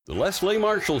The Leslie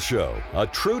Marshall Show, a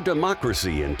true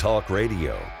democracy in talk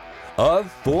radio.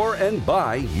 Of, for, and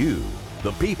by you,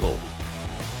 the people.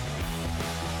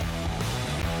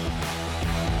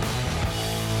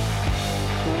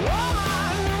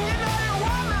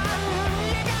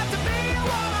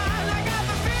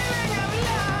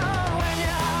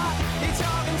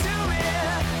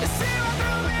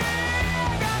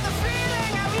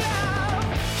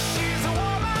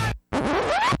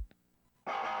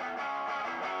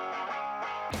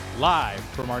 Live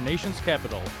from our nation's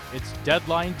capital, it's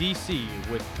Deadline DC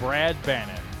with Brad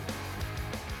Bannon.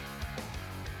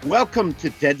 Welcome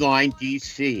to Deadline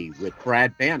DC with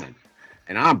Brad Bannon,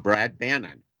 and I'm Brad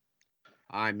Bannon.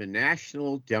 I'm a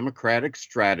national Democratic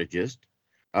strategist,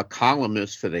 a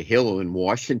columnist for The Hill in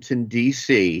Washington,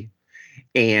 D.C.,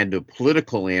 and a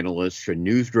political analyst for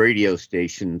news radio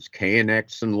stations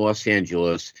KNX in Los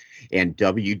Angeles and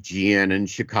WGN in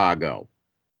Chicago.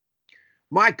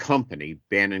 My company,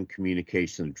 Bannon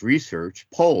Communications Research,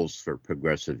 polls for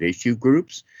progressive issue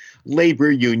groups,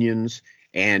 labor unions,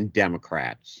 and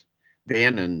Democrats.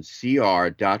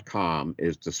 BannonCR.com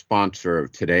is the sponsor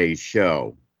of today's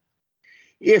show.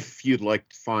 If you'd like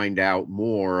to find out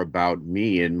more about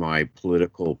me and my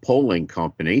political polling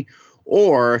company,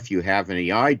 or if you have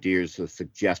any ideas or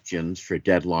suggestions for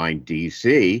Deadline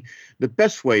DC, the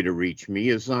best way to reach me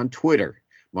is on Twitter.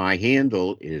 My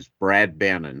handle is Brad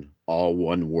Bannon, all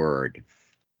one word.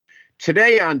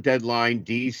 Today on Deadline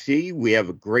DC, we have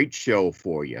a great show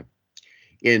for you.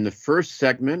 In the first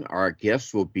segment, our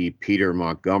guest will be Peter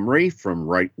Montgomery from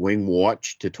Right Wing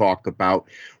Watch to talk about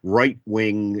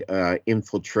right-wing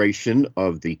infiltration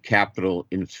of the Capitol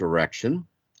insurrection.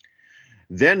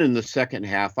 Then in the second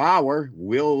half hour,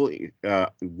 we'll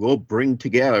bring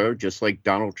together, just like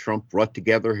Donald Trump brought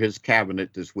together his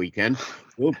cabinet this weekend,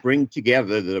 we'll bring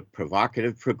together the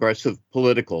provocative progressive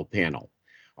political panel.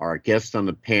 Our guests on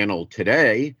the panel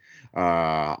today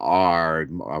are,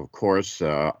 of course,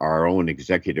 our own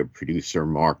executive producer,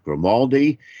 Mark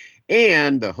Grimaldi,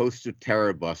 and the host of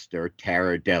Terror Buster,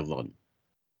 Tara Devlin.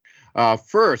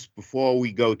 First, before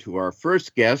we go to our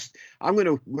first guest,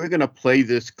 we're gonna play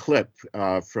this clip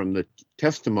from the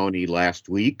testimony last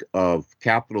week of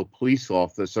Capitol Police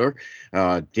Officer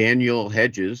Daniel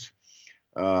Hodges,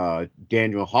 who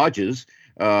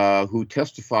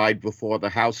testified before the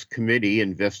House committee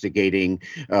investigating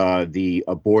the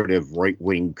abortive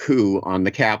right-wing coup on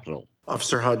the Capitol.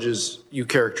 Officer Hodges, you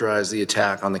characterize the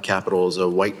attack on the Capitol as a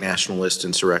white nationalist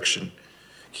insurrection.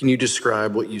 Can you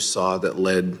describe what you saw that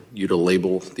led you to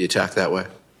label the attack that way?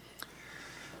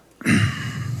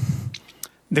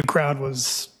 The crowd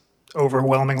was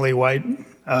overwhelmingly white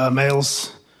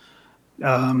males,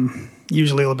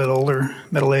 usually a little bit older,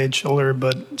 middle-aged, older,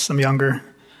 but some younger.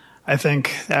 I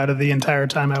think out of the entire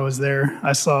time I was there,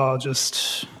 I saw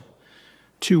just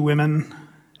 2 women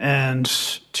and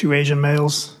 2 Asian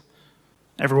males.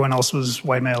 Everyone else was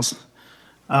white males.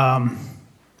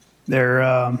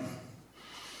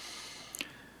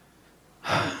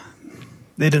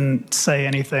 They didn't say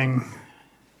anything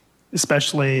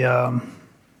especially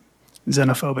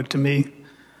xenophobic to me,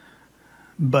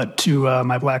 but to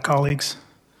my black colleagues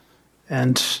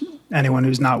and anyone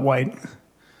who's not white.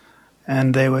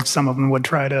 And some of them would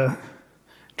try to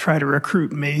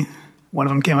recruit me. One of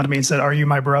them came up to me and said, "Are you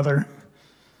my brother?"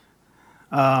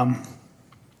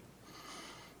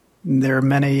 There are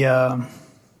many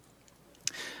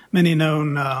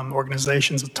known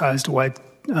organizations with ties to white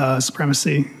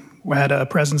supremacy who had a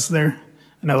presence there.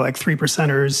 I know, like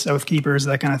 3%ers, Oath Keepers,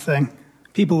 that kind of thing.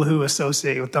 People who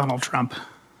associate with Donald Trump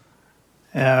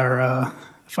are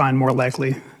find more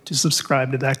likely to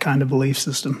subscribe to that kind of belief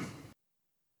system.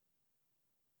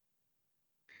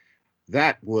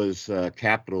 That was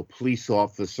Capitol Police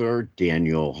Officer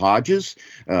Daniel Hodges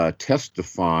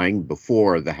testifying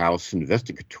before the House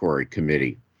Investigatory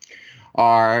Committee.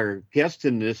 Our guest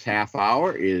in this half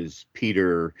hour is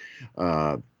Peter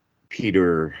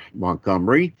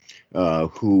Montgomery,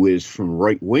 who is from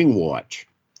Right Wing Watch.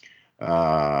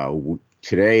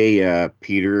 Today,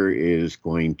 Peter is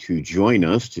going to join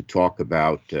us to talk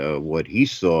about what he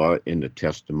saw in the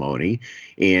testimony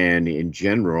and, in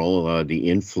general, the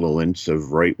influence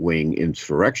of right-wing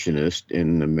insurrectionists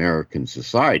in American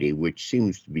society, which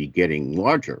seems to be getting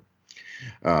larger.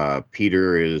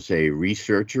 Peter is a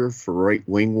researcher for Right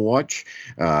Wing Watch.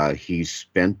 He's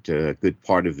spent a good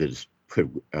part of his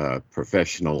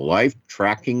professional life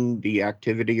tracking the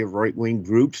activity of right-wing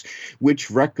groups, which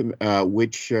are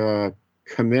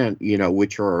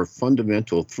a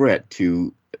fundamental threat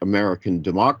to American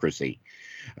democracy.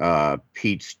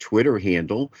 Pete's Twitter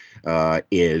handle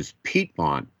is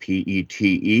Petemont,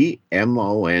 Petemont,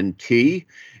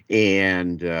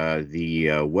 And the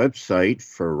website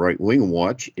for Right Wing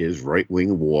Watch is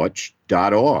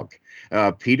rightwingwatch.org.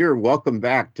 Peter, welcome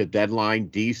back to Deadline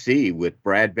DC with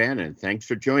Brad Bannon. Thanks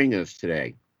for joining us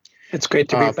today. It's great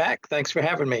to be back. Thanks for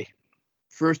having me.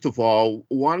 First of all,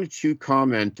 why don't you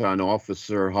comment on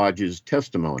Officer Hodges'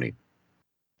 testimony?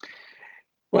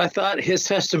 Well, I thought his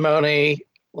testimony,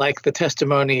 like the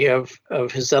testimony of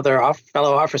his other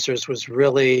fellow officers, was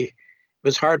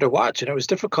hard to watch, and it was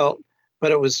difficult,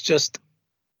 but it was just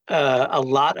a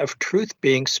lot of truth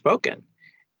being spoken.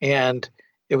 And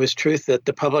it was truth that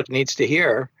the public needs to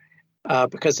hear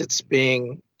because it's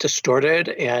being distorted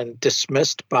and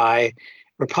dismissed by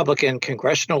Republican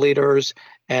congressional leaders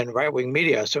and right-wing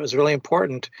media. So it was really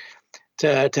important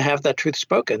to have that truth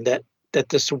spoken, that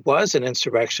this was an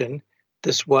insurrection.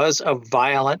 This was a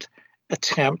violent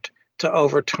attempt to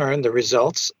overturn the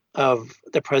results of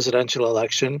the presidential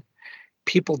election.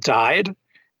 People died,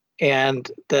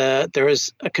 and there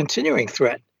is a continuing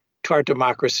threat to our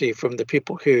democracy from the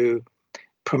people who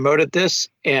promoted this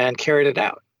and carried it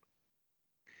out.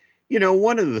 You know,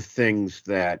 one of the things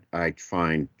that I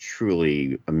find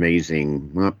truly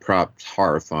amazing, perhaps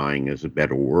horrifying is a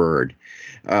better word,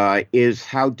 is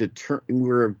how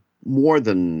we're more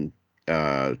than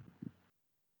Joe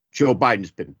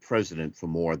Biden's been president for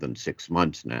more than 6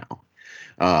 months now.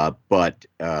 But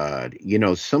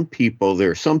there are some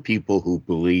people who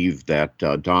believe that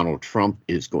Donald Trump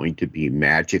is going to be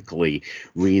magically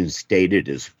reinstated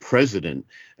as president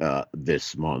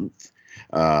this month.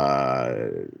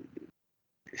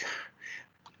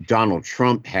 Donald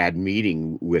Trump had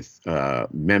meeting with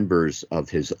members of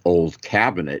his old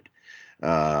cabinet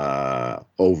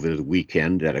over the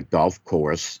weekend at a golf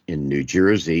course in New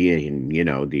Jersey. And,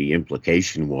 the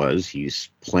implication was he's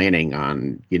planning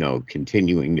on,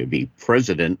 continuing to be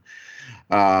president.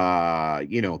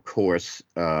 Of course,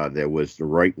 there was the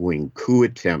right-wing coup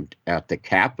attempt at the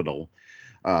Capitol.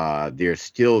 There's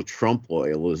still Trump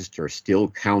loyalists are still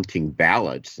counting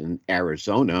ballots in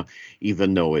Arizona,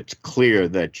 even though it's clear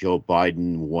that Joe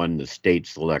Biden won the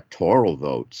state's electoral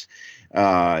votes.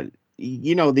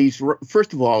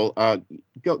 First of all,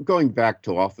 going back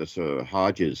to Officer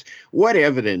Hodges, what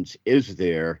evidence is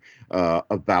there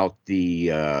about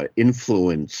the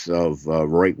influence of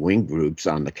right-wing groups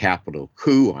on the Capitol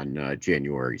coup on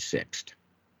January 6th?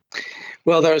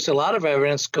 Well, there's a lot of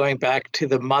evidence going back to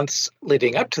the months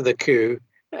leading up to the coup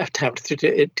attempt to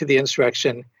the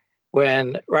insurrection,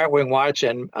 when Right Wing Watch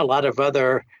and a lot of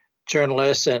other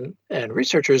journalists and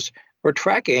researchers were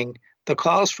tracking the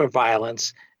calls for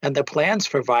violence and the plans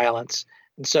for violence.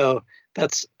 And so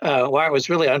that's why it was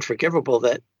really unforgivable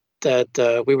that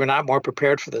we were not more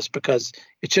prepared for this, because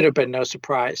it should have been no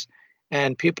surprise.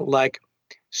 And people like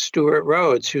Stuart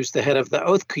Rhodes, who's the head of the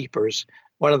Oath Keepers,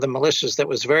 one of the militias that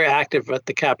was very active at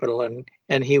the Capitol,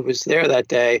 and he was there that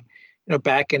day.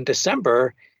 Back in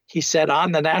December, he said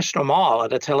on the National Mall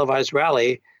at a televised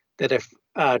rally that if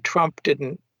Trump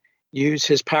didn't use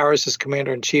his powers as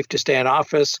commander-in-chief to stay in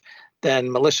office, then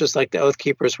militias like the Oath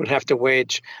Keepers would have to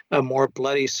wage a more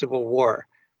bloody civil war.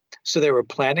 So they were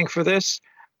planning for this.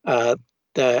 The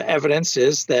evidence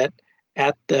is that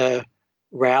at the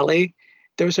rally,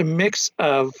 there was a mix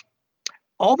of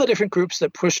all the different groups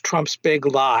that pushed Trump's big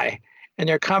lie. And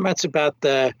your comments about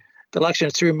the election,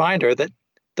 it's a reminder that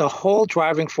the whole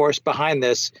driving force behind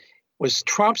this was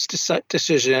Trump's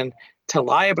decision to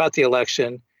lie about the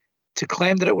election, to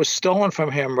claim that it was stolen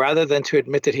from him rather than to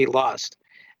admit that he lost.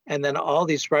 And then all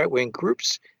these right-wing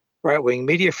groups, right-wing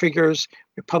media figures,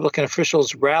 Republican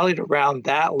officials rallied around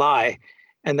that lie,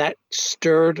 and that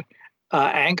stirred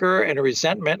anger and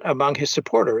resentment among his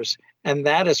supporters. And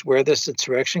that is where this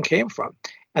insurrection came from.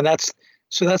 And that's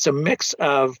a mix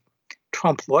of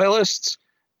Trump loyalists,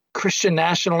 Christian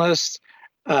nationalists,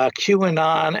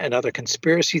 QAnon and other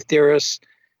conspiracy theorists,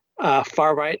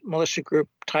 far-right militia group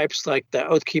types like the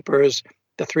Oath Keepers,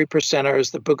 the Three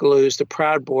Percenters, the Boogaloos, the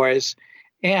Proud Boys,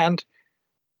 and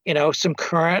some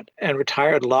current and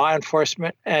retired law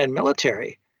enforcement and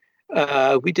military.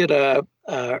 We did a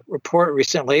report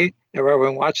recently at Right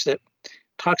Wing Watch that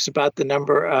talks about the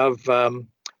number of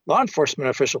law enforcement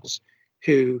officials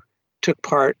who took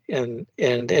part in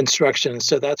the insurrection.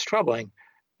 So that's troubling.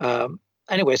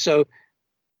 Anyway, so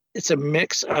it's a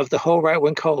mix of the whole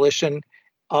right-wing coalition,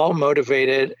 all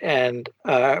motivated and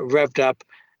revved up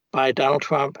by Donald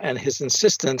Trump and his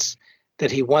insistence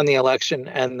that he won the election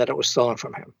and that it was stolen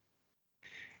from him.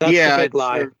 That's the big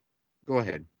lie. Go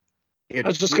ahead. I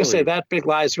was just going to say that big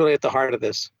lie is really at the heart of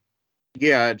this.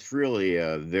 Yeah, it's really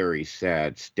a very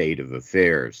sad state of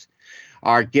affairs.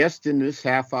 Our guest in this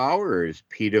half hour is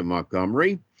Peter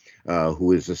Montgomery,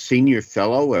 who is a senior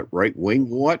fellow at Right Wing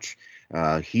Watch.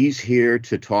 He's here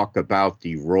to talk about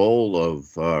the role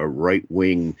of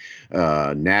right-wing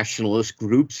nationalist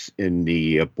groups in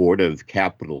the abortive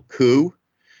Capitol coup.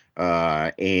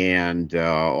 And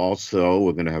also,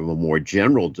 we're going to have a more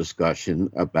general discussion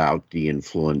about the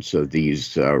influence of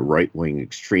these right-wing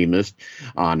extremists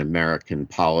on American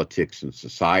politics and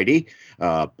society.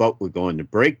 But we're going to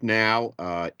break now.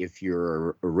 If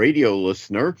you're a radio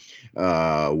listener,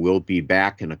 we'll be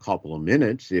back in a couple of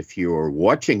minutes. If you're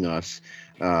watching us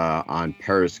on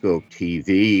Periscope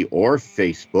TV or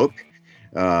Facebook,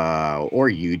 or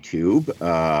YouTube,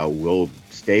 will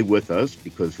stay with us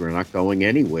because we're not going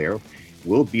anywhere.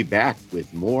 We'll be back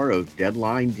with more of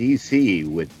Deadline DC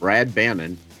with Brad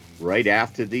Bannon right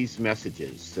after these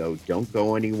messages. So don't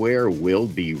go anywhere. We'll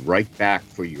be right back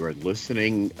for your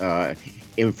listening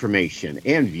information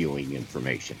and viewing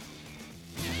information.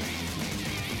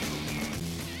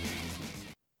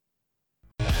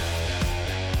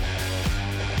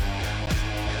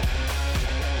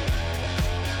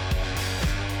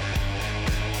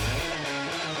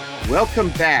 Welcome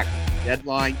back,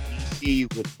 Deadline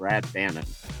DC with Brad Bannon.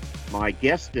 My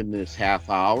guest in this half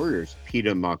hour is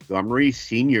Peter Montgomery,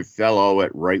 Senior Fellow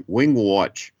at Right Wing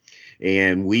Watch.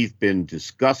 And we've been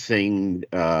discussing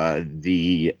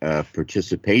the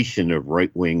participation of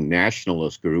right-wing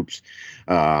nationalist groups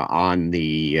on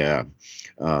the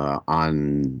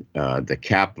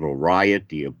Capitol riot,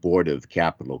 the abortive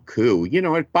Capitol coup. You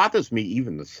know, it bothers me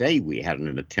even to say we had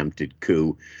an attempted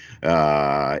coup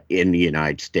in the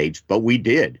United States, but we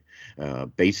did.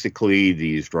 Basically,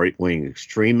 these right-wing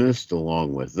extremists,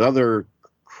 along with other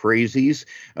crazies,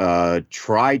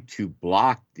 tried to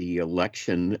block the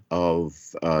election of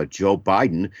Joe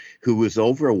Biden, who was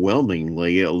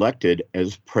overwhelmingly elected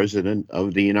as president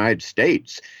of the United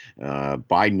States.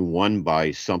 Biden won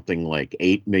by something like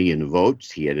 8 million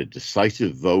votes. He had a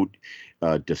decisive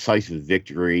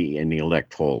victory in the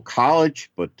Electoral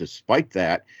College. But despite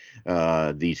that,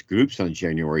 these groups on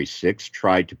January 6th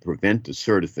tried to prevent the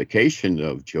certification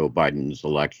of Joe Biden's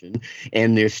election,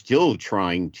 and they're still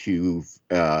trying to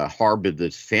harbor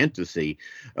this fantasy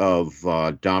of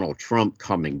Donald Trump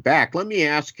coming back. Let me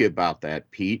ask you about that,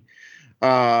 Pete.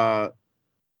 I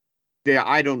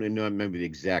don't remember the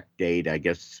exact date. I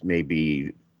guess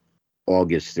maybe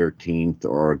August 13th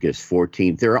or August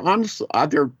 14th. There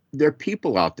are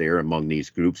people out there among these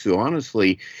groups who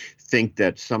honestly think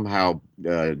that somehow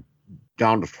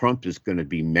Donald Trump is going to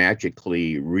be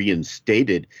magically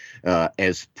reinstated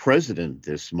as president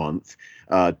this month.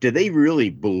 Do they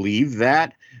really believe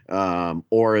that?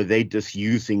 Or are they just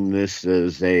using this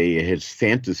as his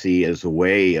fantasy as a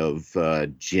way of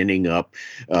ginning up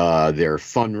their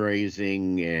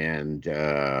fundraising and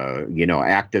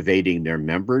activating their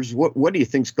members? What do you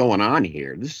think's going on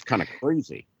here? This is kind of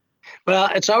crazy. Well,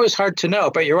 it's always hard to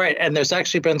know, but you're right. And there's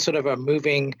actually been sort of a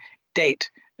moving date.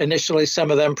 Initially,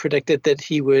 some of them predicted that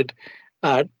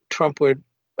Trump would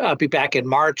be back in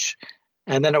March,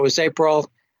 and then it was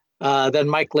April. Then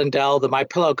Mike Lindell, the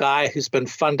MyPillow guy, who's been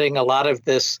funding a lot of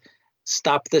this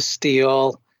Stop the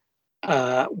Steal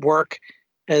work,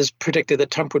 has predicted that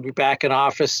Trump would be back in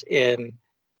office in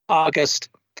August.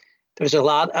 There's a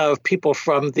lot of people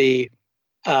from the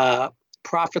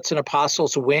Prophets and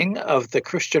Apostles wing of the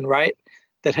Christian right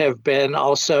that have been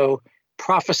also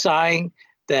prophesying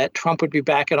that Trump would be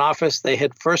back in office. They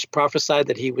had first prophesied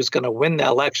that he was going to win the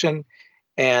election,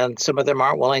 and some of them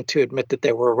aren't willing to admit that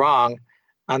they were wrong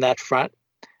on that front.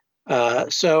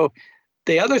 So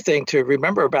the other thing to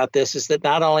remember about this is that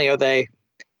not only are they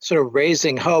sort of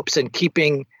raising hopes and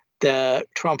keeping the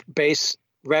Trump base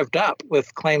revved up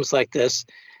with claims like this,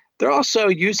 they're also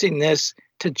using this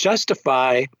to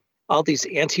justify all these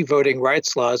anti-voting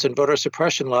rights laws and voter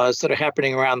suppression laws that are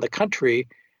happening around the country.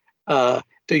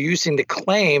 They're using the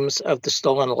claims of the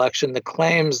stolen election, the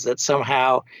claims that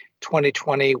somehow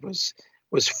 2020 was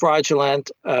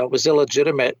fraudulent, was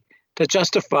illegitimate, to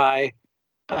justify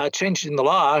changing the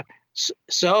law.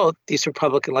 So these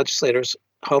Republican legislators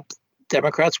hope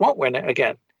Democrats won't win it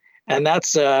again. And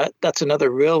that's another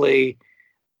really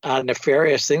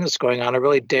nefarious thing that's going on, a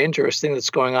really dangerous thing that's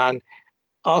going on,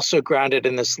 also grounded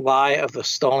in this lie of the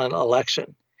stolen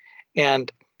election.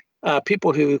 And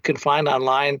people who can find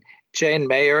online, Jane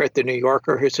Mayer at The New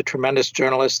Yorker, who's a tremendous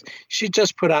journalist, she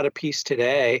just put out a piece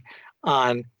today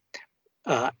on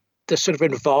the sort of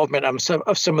involvement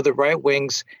of some of the right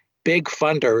wing's big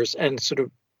funders and sort of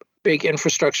big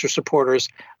infrastructure supporters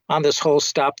on this whole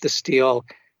Stop the Steal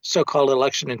so-called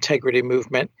election integrity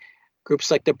movement.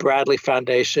 Groups like the Bradley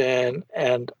Foundation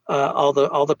and all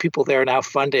the people there now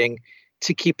funding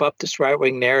to keep up this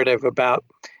right-wing narrative about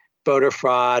voter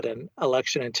fraud and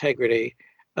election integrity,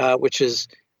 which is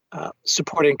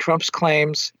supporting Trump's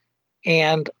claims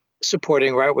and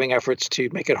supporting right-wing efforts to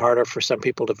make it harder for some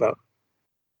people to vote.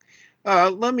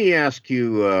 Let me ask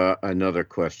you another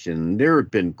question. There have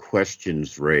been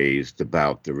questions raised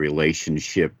about the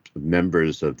relationship of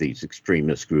members of these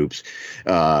extremist groups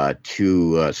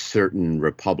to certain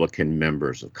Republican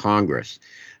members of Congress.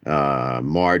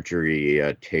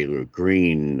 Marjorie Taylor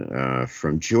Greene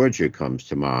from Georgia comes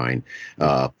to mind,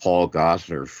 Paul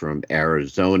Gosar from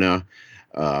Arizona,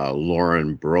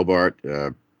 Lauren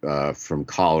Boebert from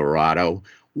Colorado.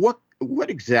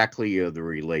 What exactly are the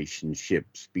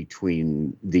relationships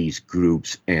between these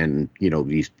groups and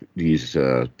these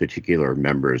particular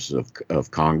members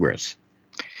of Congress?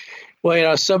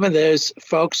 Well, some of those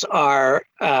folks are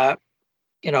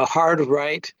hard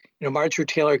right. Marjorie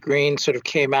Taylor Greene sort of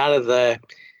came out of the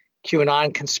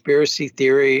QAnon conspiracy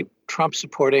theory, Trump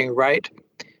supporting right.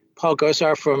 Paul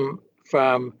Gosar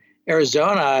from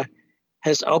Arizona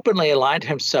has openly aligned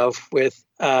himself with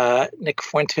Nick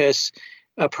Fuentes,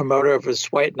 a promoter of his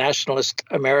white nationalist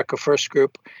America First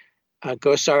group.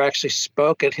 Gosar actually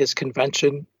spoke at his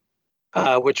convention,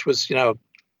 which was,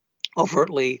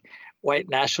 overtly white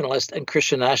nationalist and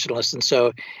Christian nationalist. And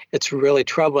so it's really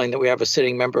troubling that we have a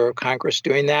sitting member of Congress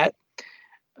doing that.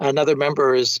 Another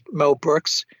member is Mo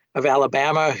Brooks of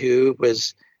Alabama, who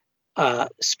was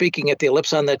speaking at the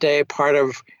Ellipse on that day, part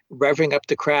of revving up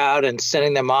the crowd and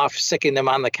sending them off, sicking them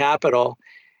on the Capitol.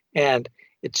 And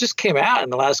it just came out in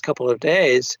the last couple of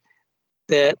days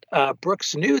that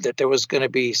Brooks knew that there was going to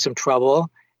be some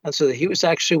trouble. And so that he was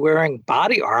actually wearing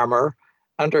body armor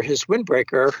under his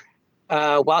windbreaker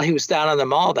while he was down on the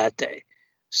mall that day.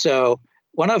 So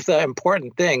one of the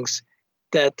important things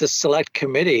that the select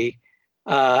committee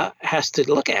has to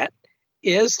look at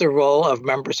is the role of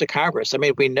members of Congress. I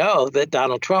mean, we know that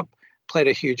Donald Trump played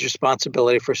a huge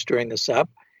responsibility for stirring this up,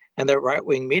 and that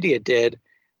right-wing media did.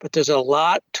 But there's a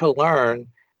lot to learn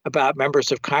about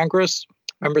members of Congress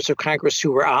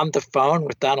who were on the phone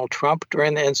with Donald Trump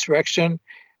during the insurrection,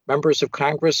 members of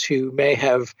Congress who may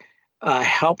have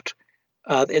helped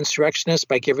the insurrectionists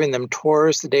by giving them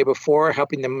tours the day before,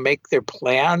 helping them make their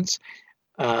plans.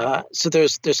 So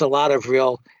there's a lot of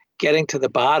real getting to the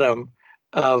bottom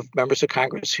of members of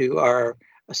Congress who are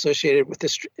associated with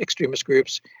extremist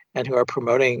groups and who are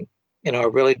promoting, a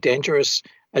really dangerous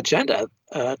agenda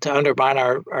to undermine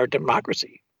our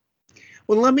democracy.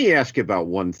 Well, let me ask you about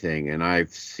one thing, and I've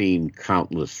seen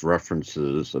countless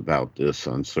references about this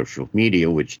on social media,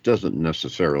 which doesn't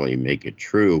necessarily make it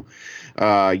true.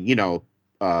 Paul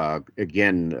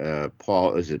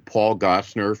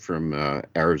Gosar from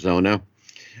Arizona?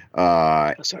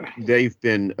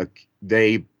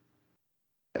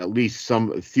 At least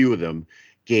a few of them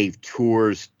gave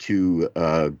tours to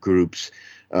groups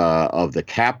of the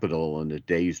Capitol in the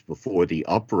days before the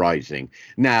uprising.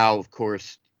 Now, of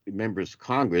course, members of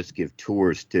Congress give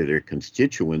tours to their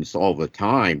constituents all the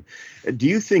time. Do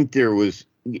you think they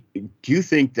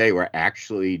were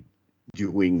actually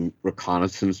doing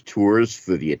reconnaissance tours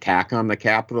for the attack on the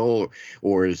Capitol,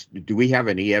 or do we have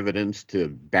any evidence to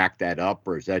back that up,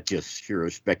 or is that just sheer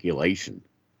speculation?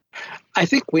 I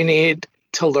think we need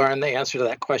to learn the answer to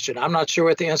that question. I'm not sure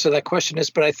what the answer to that question is,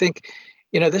 but I think,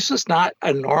 this is not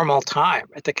a normal time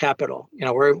at the Capitol.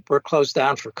 We're closed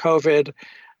down for COVID.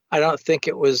 I don't think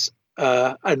it was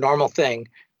a normal thing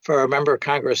for a member of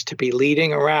Congress to be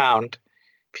leading around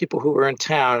people who were in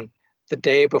town the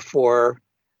day before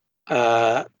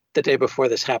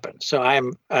this happened. So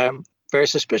I'm very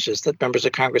suspicious that members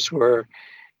of Congress were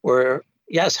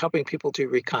yes, helping people do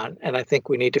recon, and I think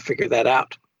we need to figure that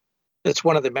out. It's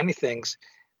one of the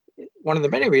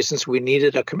many reasons we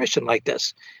needed a commission like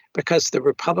this, because the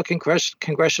Republican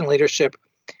congressional leadership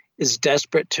is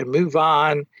desperate to move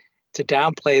on, to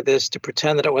downplay this, to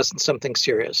pretend that it wasn't something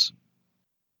serious.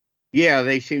 Yeah,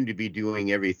 they seem to be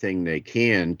doing everything they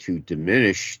can to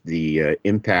diminish the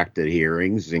impact of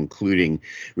hearings, including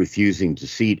refusing to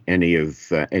seat any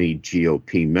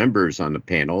GOP members on the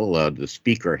panel. The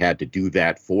speaker had to do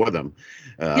that for them.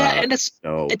 And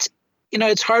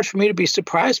it's hard for me to be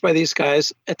surprised by these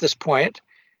guys at this point,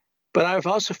 but I've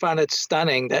also found it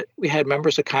stunning that we had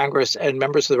members of Congress and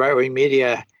members of the right-wing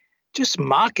media just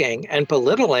mocking and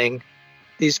belittling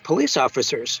these police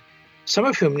officers, some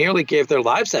of whom nearly gave their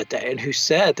lives that day and who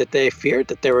said that they feared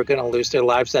that they were going to lose their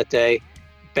lives that day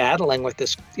battling with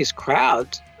these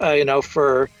crowds,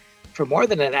 for more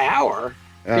than an hour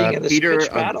being in this Peter,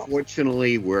 battle.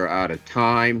 Unfortunately, we're out of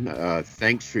time.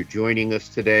 Thanks for joining us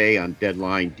today on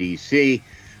Deadline DC.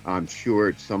 I'm sure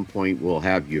at some point we'll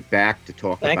have you back to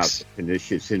talk about the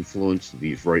pernicious influence of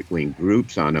these right-wing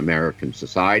groups on American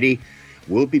society.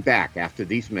 We'll be back after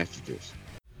these messages.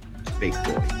 Space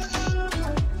Boys.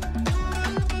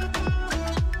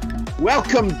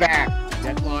 Welcome back.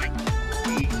 Deadline.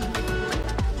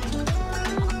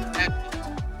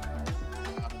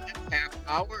 Half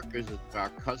hour, as is our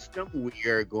custom, we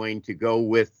are going to go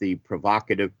with the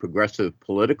provocative progressive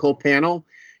political panel.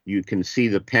 You can see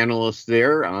the panelists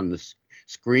there on the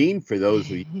screen for those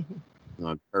of you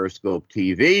on Periscope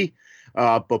TV.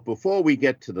 But before we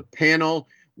get to the panel,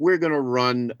 we're going to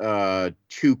run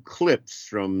two clips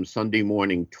from Sunday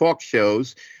morning talk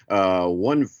shows,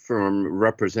 one from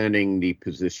representing the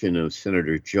position of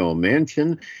Senator Joe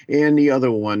Manchin, and the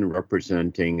other one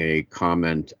representing a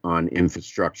comment on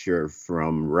infrastructure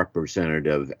from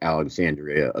Representative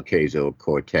Alexandria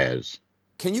Ocasio-Cortez.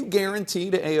 Can you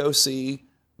guarantee to AOC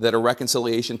that a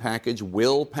reconciliation package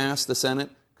will pass the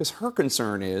Senate? Because her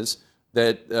concern is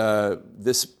that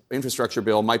this infrastructure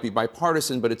bill might be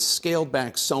bipartisan, but it's scaled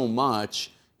back so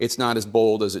much, it's not as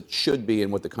bold as it should be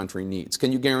and what the country needs.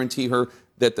 Can you guarantee her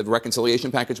that the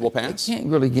reconciliation package will pass? I can't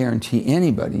really guarantee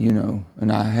anybody,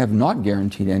 and I have not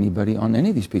guaranteed anybody on any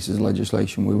of these pieces of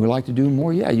legislation. We would like to do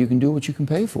more. Yeah, you can do what you can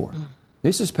pay for.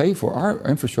 This is paid for. Our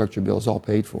infrastructure bill is all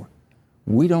paid for.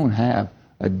 We don't have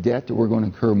a debt that we're going to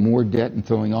incur more debt and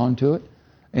throwing onto it.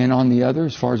 And on the other,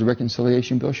 as far as the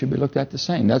reconciliation bill, should be looked at the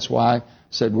same. That's why I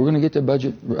said we're going to get the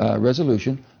budget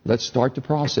resolution. Let's start the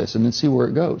process and then see where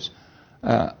it goes.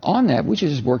 On that, we should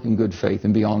just work in good faith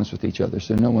and be honest with each other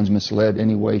so no one's misled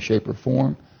any way, shape, or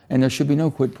form. And there should be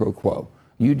no quid pro quo.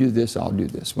 You do this, I'll do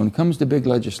this. When it comes to big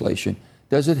legislation,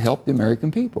 does it help the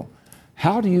American people?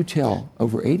 How do you tell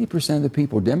over 80% of the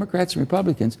people, Democrats and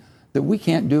Republicans, that we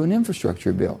can't do an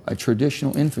infrastructure bill, a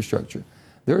traditional infrastructure?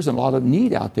 There's a lot of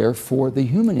need out there for the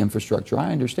human infrastructure,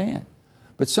 I understand.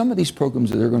 But some of these programs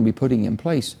that they're going to be putting in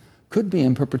place could be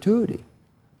in perpetuity.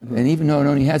 And even though it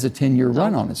only has a 10-year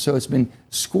run on it, so it's been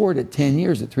scored at 10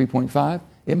 years at 3.5,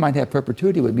 it might have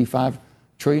perpetuity, it would be $5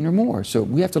 trillion or more. So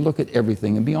we have to look at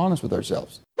everything and be honest with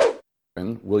ourselves.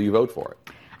 And will you vote for it?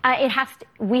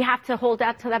 We have to hold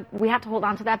on to that. We have to hold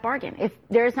on to that bargain. If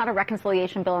there is not a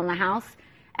reconciliation bill in the House,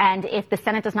 and if the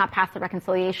Senate does not pass the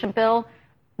reconciliation bill,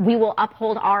 we will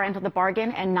uphold our end of the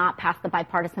bargain and not pass the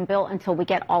bipartisan bill until we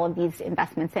get all of these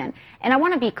investments in. And I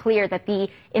want to be clear that the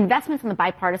investments in the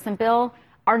bipartisan bill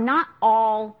are not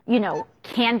all,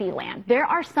 candy land. There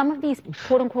are some of these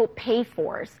quote unquote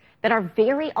pay-fors that are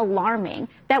very alarming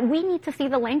that we need to see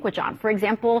the language on. For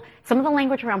example, some of the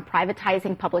language around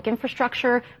privatizing public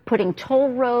infrastructure, putting toll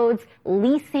roads,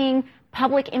 leasing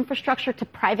public infrastructure to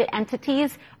private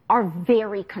entities are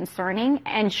very concerning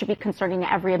and should be concerning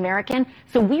to every American.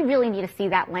 So we really need to see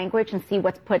that language and see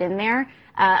what's put in there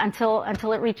until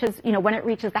it reaches, when it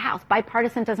reaches the House.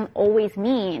 Bipartisan doesn't always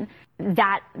mean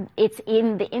that it's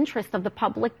in the interest of the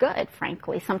public good,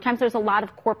 frankly. Sometimes there's a lot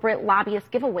of corporate lobbyist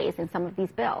giveaways in some of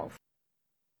these bills.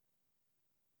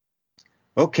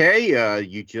 Okay,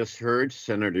 you just heard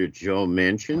Senator Joe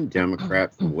Manchin,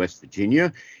 Democrat from West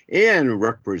Virginia, and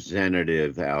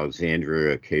Representative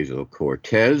Alexandria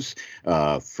Ocasio-Cortez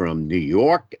from New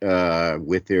York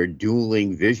with their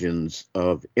dueling visions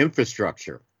of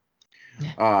infrastructure.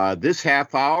 This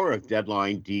half hour of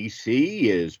Deadline DC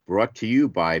is brought to you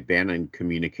by Bannon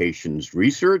Communications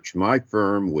Research, my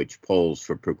firm which polls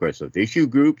for progressive issue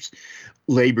groups,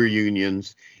 labor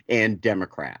unions, and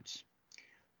Democrats.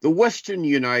 The western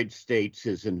United States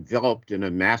is enveloped in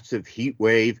a massive heat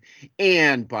wave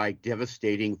and by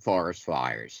devastating forest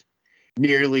fires.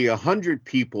 Nearly 100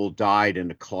 people died in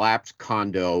a collapsed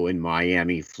condo in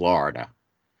Miami, Florida.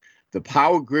 The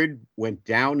power grid went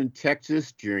down in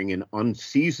Texas during an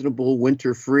unseasonable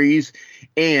winter freeze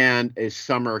and a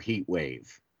summer heat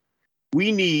wave.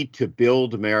 We need to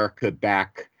build America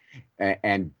back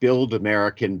and build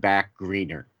American back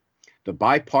greener. The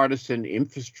bipartisan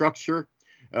infrastructure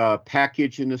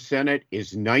package in the Senate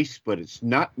is nice, but it's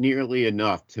not nearly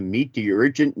enough to meet the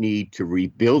urgent need to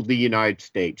rebuild the United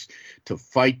States, to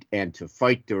fight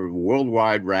the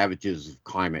worldwide ravages of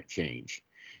climate change.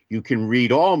 You can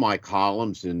read all my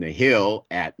columns in The Hill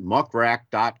at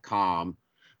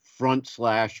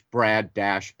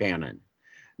muckrack.com/Brad-Bannon.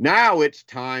 Now it's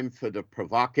time for the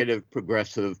provocative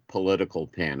progressive political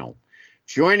panel.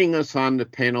 Joining us on the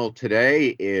panel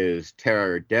today is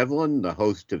Tara Devlin, the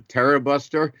host of Terror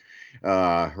Buster,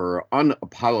 her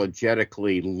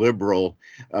unapologetically liberal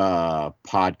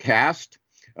podcast,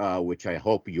 which I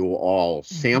hope you'll all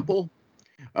sample.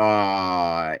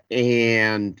 And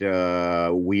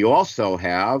we also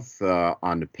have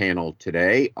on the panel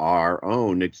today our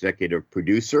own executive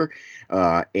producer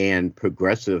and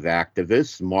progressive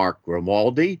activist, Mark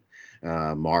Grimaldi.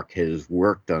 Mark has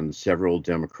worked on several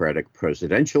Democratic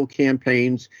presidential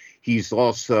campaigns. He's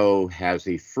also has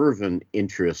a fervent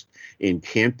interest in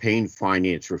campaign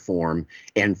finance reform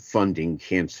and funding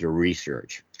cancer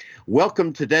research.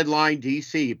 Welcome to Deadline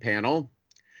DC, panel.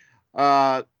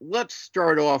 Let's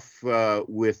start off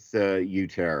with you,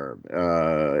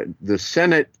 Tara. The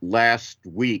Senate last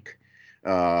week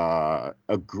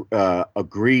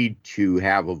agreed to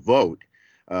have a vote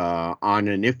on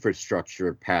an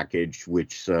infrastructure package,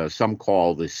 which some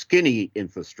call the skinny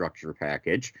infrastructure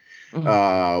package,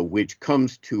 which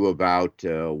comes to about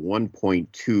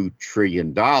 $1.2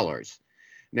 trillion.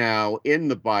 Now, in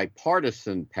the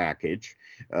bipartisan package,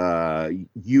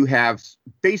 you have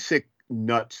basic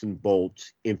nuts and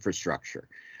bolts infrastructure.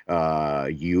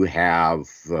 You have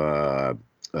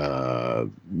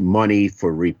money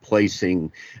for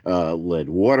replacing lead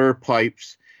water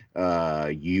pipes.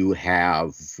 You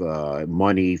have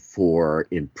money for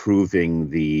improving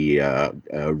the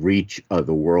reach of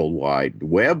the World Wide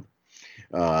Web.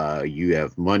 You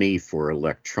have money for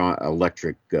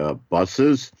electric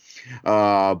buses.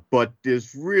 But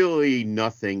there's really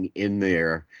nothing in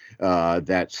there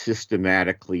that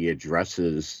systematically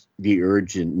addresses the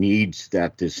urgent needs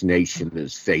that this nation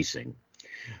is facing.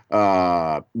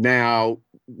 Now,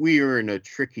 we are in a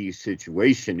tricky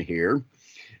situation here.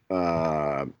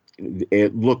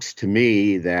 It looks to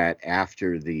me that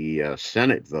after the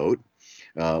Senate vote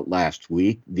last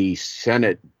week, the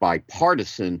Senate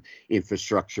bipartisan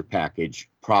infrastructure package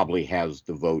probably has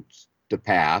the votes to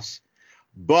pass.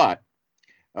 But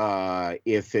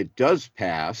if it does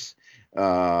pass,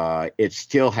 it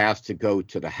still has to go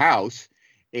to the House,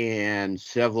 and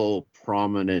several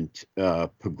prominent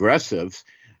progressives,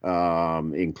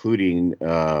 including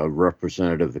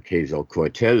Representative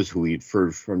Ocasio-Cortez, who we'd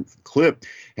heard from the clip,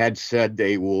 had said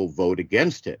they will vote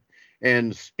against it.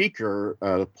 And Speaker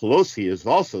Pelosi has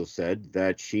also said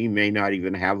that she may not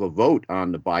even have a vote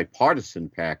on the bipartisan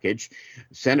package,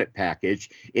 Senate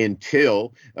package,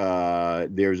 until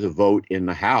there's a vote in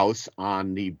the House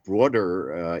on the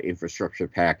broader infrastructure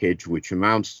package, which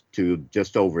amounts to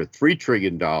just over $3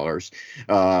 trillion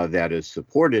that is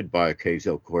supported by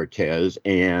Ocasio-Cortez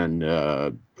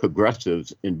and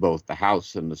progressives in both the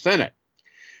House and the Senate.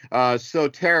 So,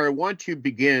 Tara, why don't you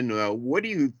begin?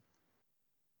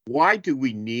 Why do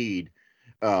we need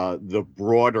the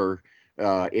broader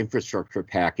infrastructure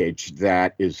package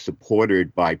that is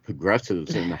supported by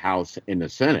progressives in the House and the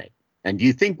Senate? And do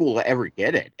you think we'll ever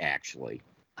get it, actually?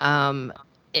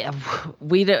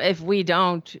 If we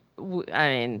don't, I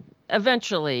mean,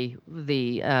 eventually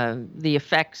the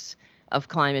effects of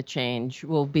climate change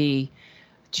will be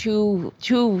too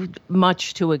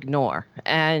much to ignore,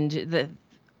 and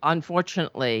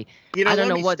unfortunately, I don't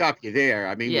know what. Let me stop you there.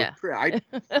 I mean, Yeah. I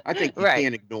think we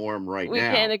can't ignore them right now. We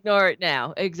can't ignore it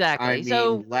now. Exactly. I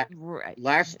mean,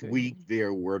 last week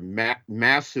there were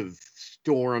massive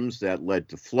storms that led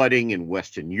to flooding in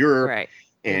Western Europe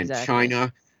and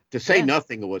China. To say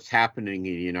nothing of what's happening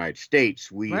in the United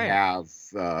States, we have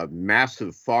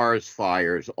massive forest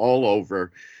fires all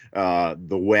over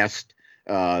the West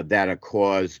that are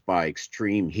caused by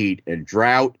extreme heat and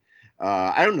drought.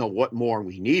 I don't know what more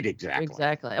we need exactly.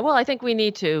 Exactly. Well, I think we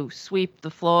need to sweep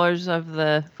the floors of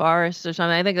the forests or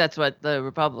something. I think that's what the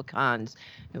Republicans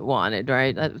wanted,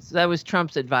 right? That was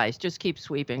Trump's advice. Just keep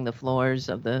sweeping the floors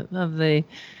of the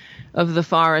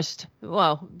forest.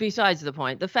 Well, besides the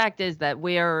point, the fact is that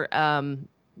we're in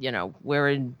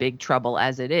big trouble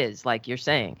as it is, like you're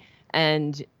saying.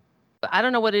 And I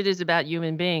don't know what it is about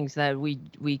human beings that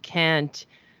we can't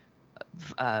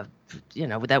that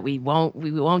we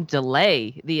won't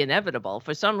delay the inevitable.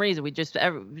 For some reason, we just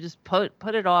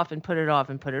put it off and put it off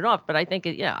and put it off. But I think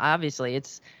obviously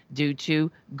it's due to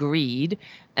greed,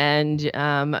 and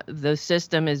the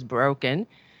system is broken.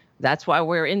 That's why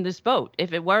we're in this boat.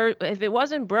 If it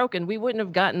wasn't broken, we wouldn't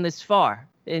have gotten this far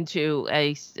into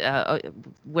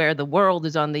where the world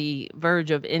is on the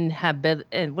verge of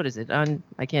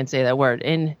I can't say that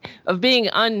word. Of being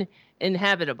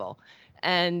uninhabitable.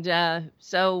 And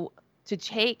so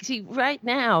right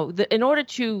now, in order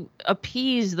to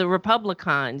appease the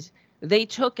Republicans, they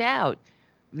took out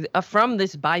from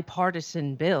this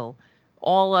bipartisan bill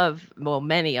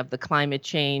many of the climate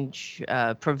change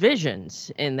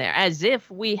provisions in there, as if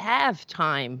we have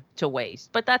time to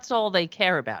waste. But that's all they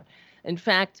care about. In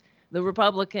fact, the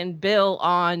Republican bill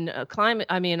on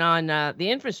the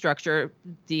infrastructure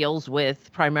deals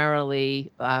with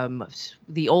primarily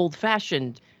the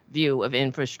old-fashioned view of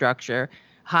infrastructure,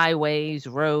 highways,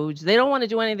 roads. They don't want to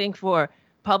do anything for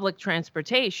public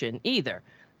transportation either,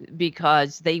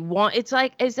 because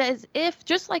it's as if,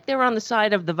 just like they're on the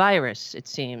side of the virus, it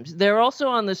seems, they're also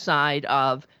on the side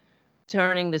of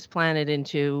turning this planet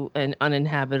into an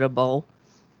uninhabitable,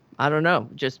 I don't know,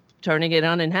 just turning it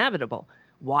uninhabitable.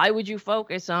 Why would you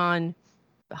focus on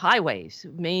highways,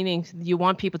 meaning you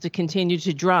want people to continue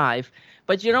to drive,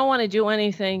 but you don't want to do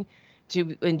anything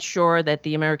to ensure that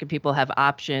the American people have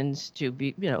options to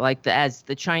be, as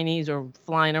the Chinese are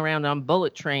flying around on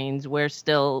bullet trains, we're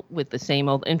still with the same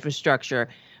old infrastructure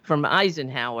from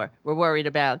Eisenhower. We're worried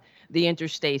about the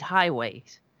interstate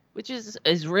highways, which is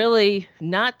really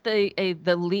not a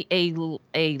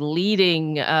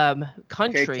leading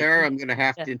country. Okay, Tara, I'm going to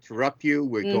have to interrupt you.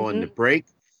 We're going to Mm-hmm. break.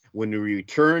 When we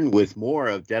return with more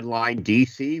of Deadline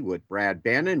DC with Brad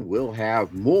Bannon, we'll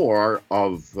have more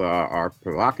of our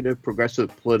provocative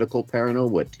progressive political panel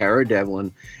with Tara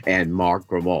Devlin and Mark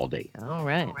Grimaldi. All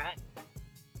right.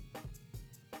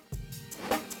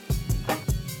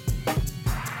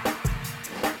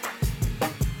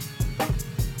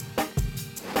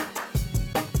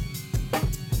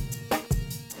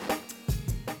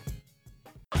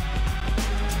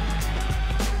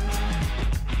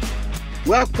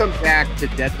 Welcome back to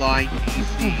Deadline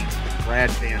DC,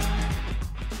 Brad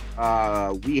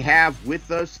Bannon. We have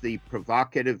with us the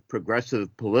provocative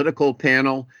progressive political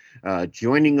panel.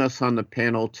 Joining us on the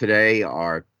panel today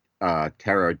are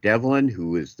Tara Devlin,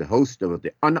 who is the host of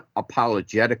the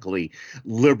unapologetically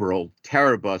liberal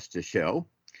Tarabuster show,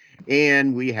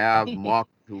 and we have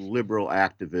liberal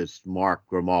activist Mark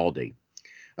Grimaldi.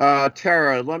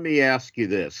 Tara, let me ask you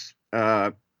this.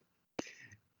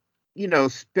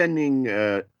 Spending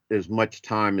as much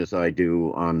time as I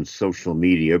do on social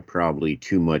media, probably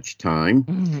too much time.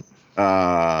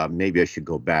 Mm-hmm. Maybe I should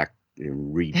go back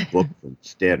and read books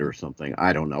instead or something.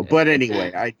 I don't know. But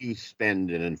anyway, I do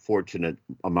spend an unfortunate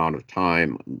amount of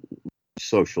time on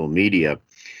social media,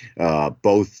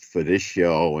 both for this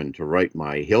show and to write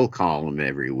my Hill column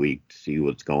every week to see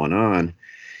what's going on.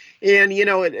 And,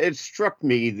 it struck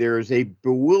me there's a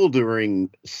bewildering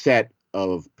set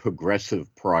of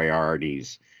progressive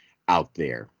priorities out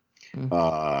there.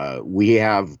 We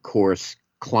have, of course,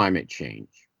 climate change,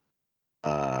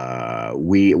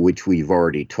 which we've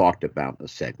already talked about in the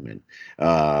segment.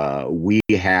 We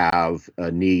have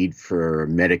a need for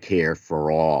Medicare for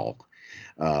all.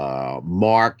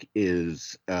 Mark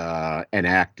is an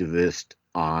activist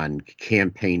on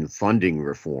campaign funding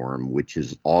reform, which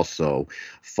is also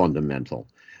fundamental.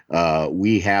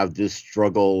 We have this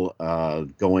struggle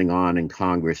going on in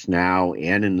Congress now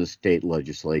and in the state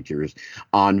legislatures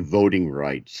on voting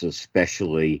rights,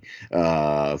 especially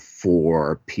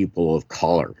for people of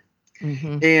color.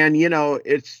 Mm-hmm. And,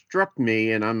 it struck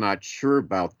me, and I'm not sure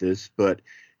about this, but,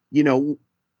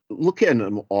 look at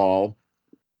them all.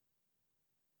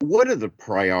 What are the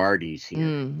priorities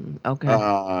here? Okay.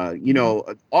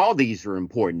 All these are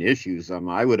important issues.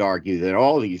 I would argue that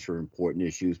all these are important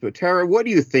issues. But Tara, what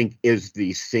do you think is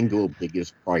the single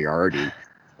biggest priority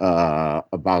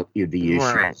about the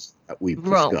issues that we've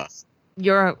discussed?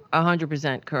 You're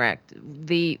 100% correct.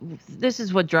 This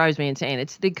is what drives me insane.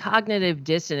 It's the cognitive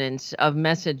dissonance of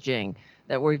messaging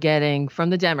that we're getting from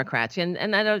the Democrats, and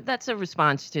that's a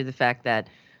response to the fact that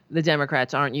the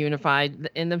Democrats aren't unified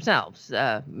in themselves.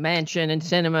 Manchin and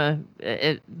Sinema,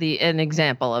 an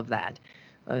example of that.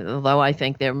 Although I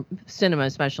think their Sinema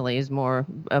especially is more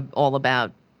all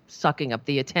about sucking up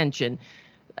the attention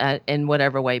in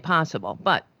whatever way possible.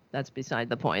 But that's beside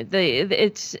the point.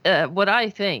 It's what I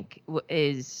think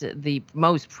is the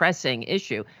most pressing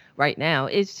issue right now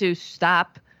is to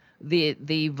stop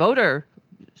the voter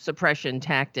suppression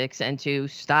tactics and to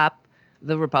stop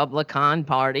the Republican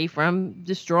Party from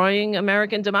destroying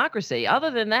American democracy. Other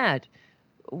than that,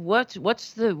 what's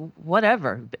the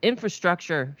whatever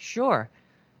infrastructure? Sure.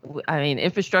 I mean,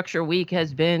 Infrastructure Week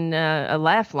has been a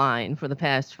laugh line for the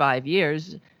past 5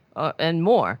 years and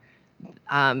more.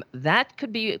 That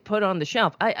could be put on the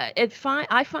shelf.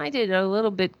 I find it a little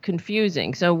bit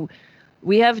confusing. So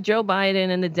we have Joe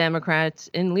Biden and the Democrats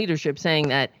in leadership saying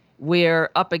that we're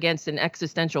up against an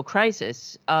existential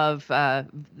crisis of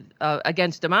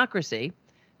against democracy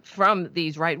from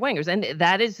these right wingers, and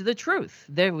that is the truth.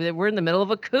 We're in the middle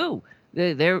of a coup.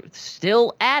 They're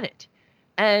still at it,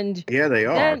 and yeah, they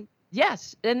are.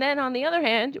 Yes, and then on the other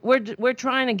hand, we're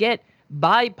trying to get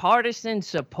bipartisan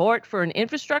support for an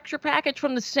infrastructure package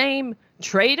from the same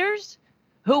traitors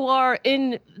who are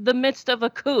in the midst of a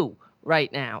coup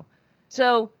right now.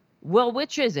 So, well,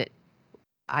 which is it?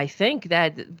 I think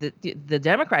that the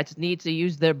Democrats need to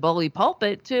use their bully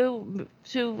pulpit to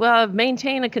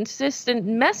maintain a consistent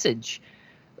message.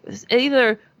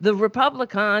 Either the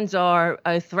Republicans are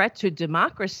a threat to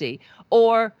democracy,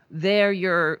 or they're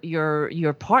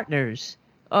your partners.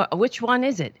 Which one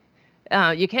is it?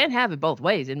 You can't have it both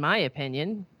ways, in my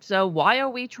opinion. So why are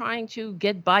we trying to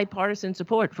get bipartisan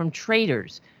support from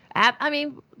traitors? I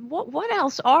mean, what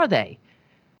else are they?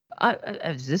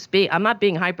 I'm not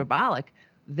being hyperbolic.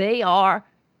 They are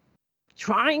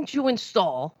trying to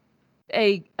install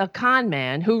a con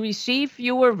man who received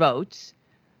fewer votes,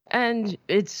 and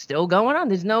it's still going on.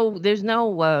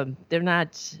 They're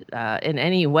not in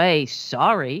any way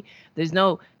sorry. There's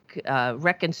no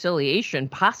reconciliation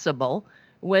possible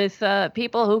with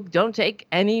people who don't take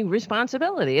any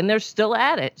responsibility, and they're still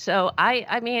at it. So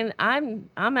I mean, I'm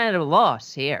at a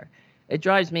loss here. It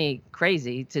drives me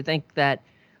crazy to think that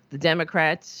the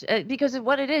Democrats, because of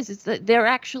what it is that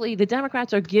the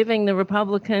Democrats are giving the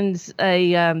Republicans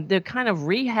they're kind of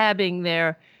rehabbing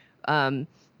their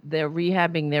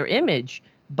image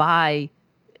by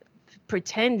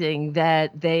pretending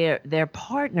that they're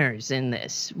partners in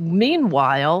this.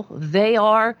 Meanwhile, they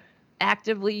are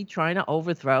actively trying to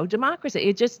overthrow democracy.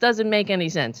 It just doesn't make any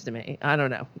sense to me. I don't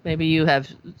know. Maybe you have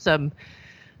some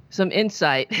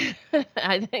insight.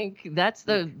 I think that's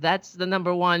the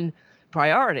number one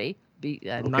priority,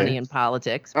 money in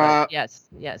politics. But yes.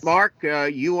 Mark,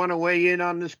 you want to weigh in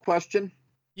on this question?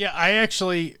 Yeah, I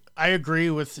agree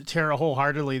with Tara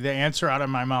wholeheartedly. The answer out of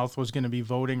my mouth was going to be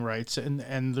voting rights,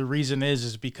 and the reason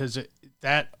is because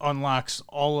that unlocks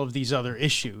all of these other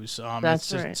issues.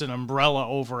 That's right. It's an umbrella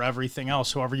over everything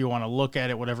else, however you want to look at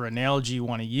it, whatever analogy you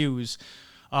want to use.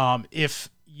 If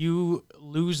you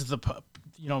lose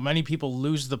many people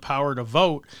lose the power to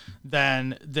vote,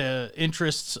 then the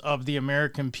interests of the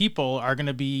American people are going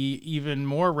to be even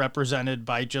more represented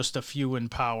by just a few in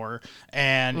power.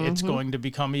 And it's going to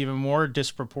become even more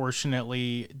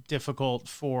disproportionately difficult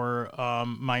for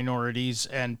minorities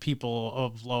and people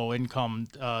of low income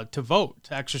to vote,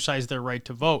 to exercise their right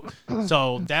to vote.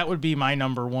 So that would be my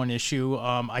number one issue.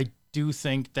 I do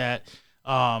think that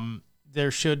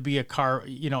there should be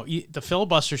the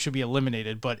filibuster should be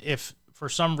eliminated, but if for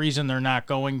some reason they're not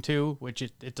going to, which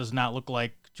it does not look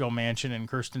like Joe Manchin and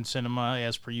Kyrsten Sinema,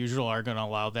 as per usual, are going to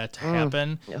allow that to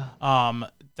happen,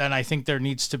 then I think there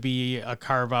needs to be a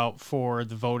carve-out for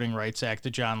the Voting Rights Act, the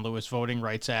John Lewis Voting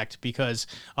Rights Act, because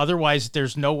otherwise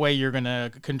there's no way you're going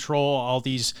to control all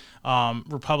these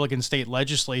Republican state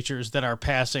legislatures that are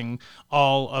passing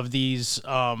all of these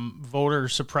voter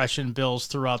suppression bills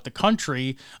throughout the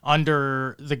country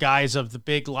under the guise of the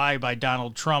big lie by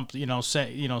Donald Trump,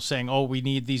 saying, oh, we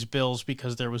need these bills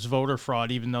because there was voter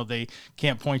fraud, even though they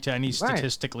can't point to any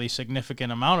statistically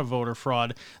significant amount of voter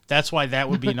fraud. That's why that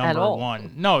would be number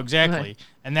one. No, exactly. Right.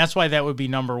 And that's why that would be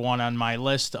number one on my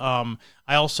list. I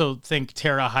also think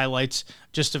Tara highlights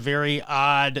just a very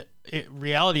odd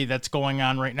reality that's going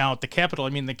on right now at the Capitol. I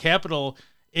mean, the Capitol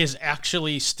is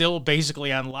actually still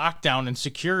basically on lockdown and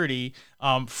security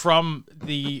from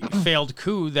the failed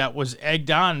coup that was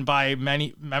egged on by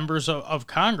many members of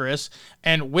Congress.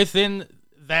 And within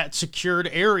that secured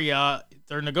area,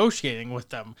 they're negotiating with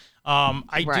them.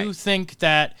 I do think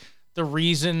that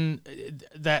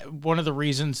one of the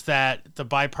reasons that the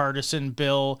bipartisan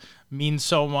bill means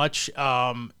so much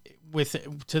to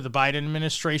the Biden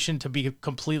administration, to be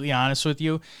completely honest with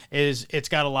you, is it's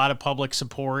got a lot of public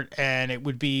support, and it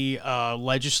would be a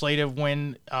legislative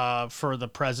win for the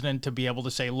president to be able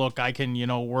to say, look, I can,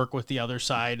 work with the other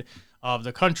side of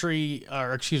the country,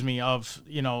 of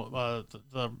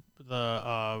the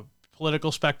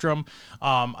political spectrum.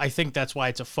 I think that's why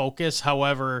it's a focus.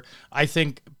 However, I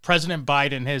think President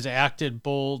Biden has acted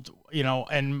bold,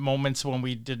 in moments when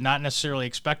we did not necessarily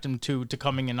expect him to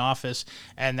coming in office.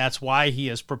 And that's why he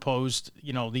has proposed,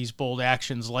 these bold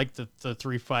actions like the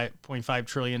 $3.5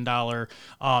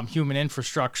 trillion human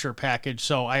infrastructure package.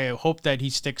 So I hope that he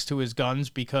sticks to his guns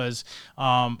because,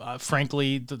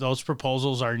 frankly, those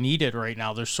proposals are needed right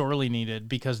now. They're sorely needed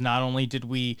because not only did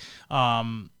we,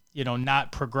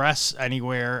 not progress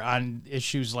anywhere on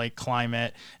issues like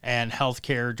climate and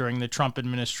healthcare during the Trump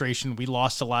administration, we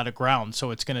lost a lot of ground.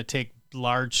 So it's going to take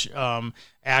large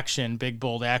action, big,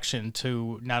 bold action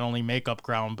to not only make up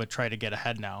ground, but try to get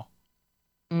ahead now.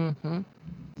 Mm-hmm.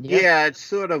 Yep. Yeah, it's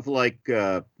sort of like,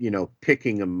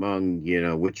 picking among,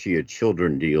 which of your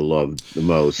children do you love the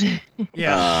most?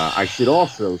 Yeah. I should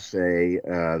also say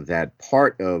that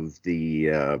part of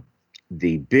the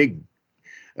big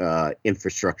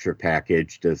infrastructure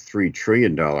package, the $3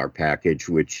 trillion package,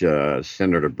 which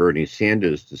Senator Bernie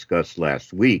Sanders discussed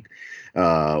last week,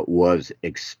 was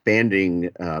expanding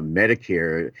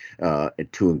Medicare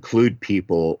to include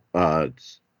people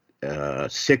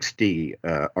 60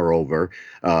 or over.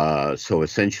 So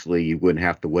essentially, you wouldn't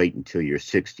have to wait until you're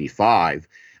 65.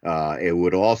 It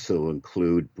would also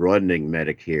include broadening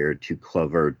Medicare to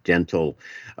cover dental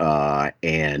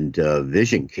and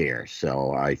vision care.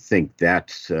 So I think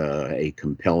that's a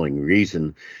compelling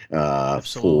reason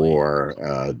for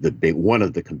one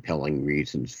of the compelling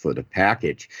reasons for the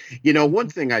package. One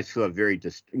thing I saw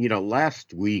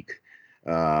last week,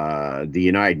 the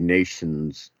United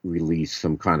Nations released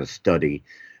some kind of study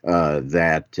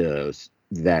that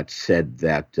said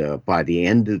that by the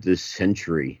end of this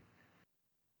century,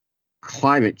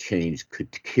 climate change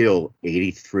could kill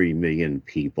 83 million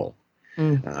people.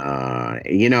 And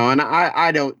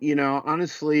I don't,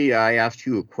 honestly, I asked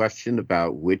you a question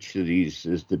about which of these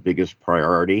is the biggest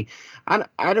priority.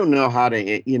 I don't know how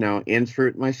to, answer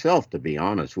it myself, to be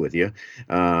honest with you.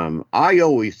 I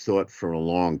always thought for a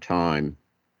long time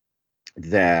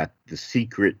that the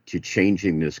secret to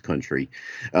changing this country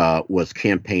was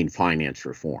campaign finance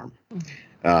reform.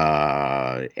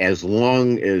 As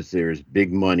long as there's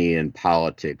big money in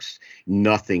politics,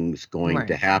 nothing's going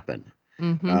to happen.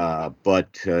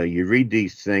 But you read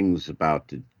these things about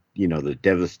the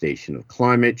devastation of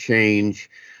climate change,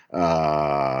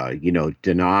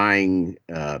 denying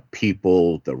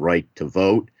people the right to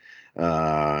vote.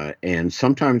 And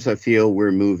sometimes I feel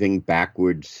we're moving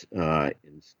backwards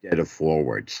instead of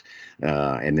forwards.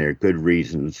 And there are good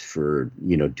reasons for,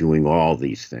 doing all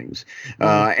these things.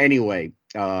 Anyway,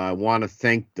 I want to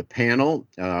thank the panel.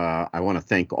 I want to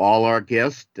thank all our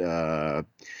guests.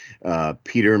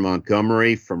 Peter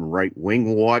Montgomery from Right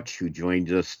Wing Watch, who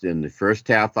joined us in the first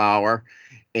half hour.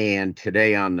 And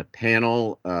today on the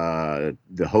panel,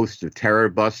 the host of Terror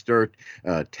Buster,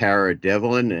 Tara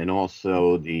Devlin, and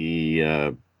also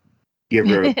the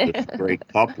giver of this great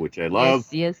cup, which I love.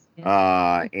 Yes.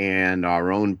 And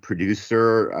our own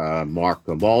producer, Mark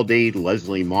Gamaldi.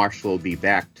 Leslie Marshall will be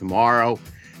back tomorrow.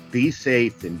 Be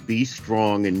safe and be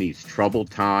strong in these troubled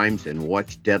times, and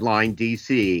watch Deadline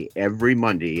DC every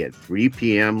Monday at 3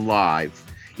 p.m. live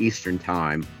Eastern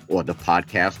Time, or the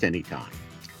podcast anytime.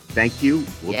 Thank you.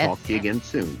 We'll talk to you again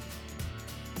soon.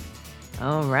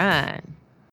 All right.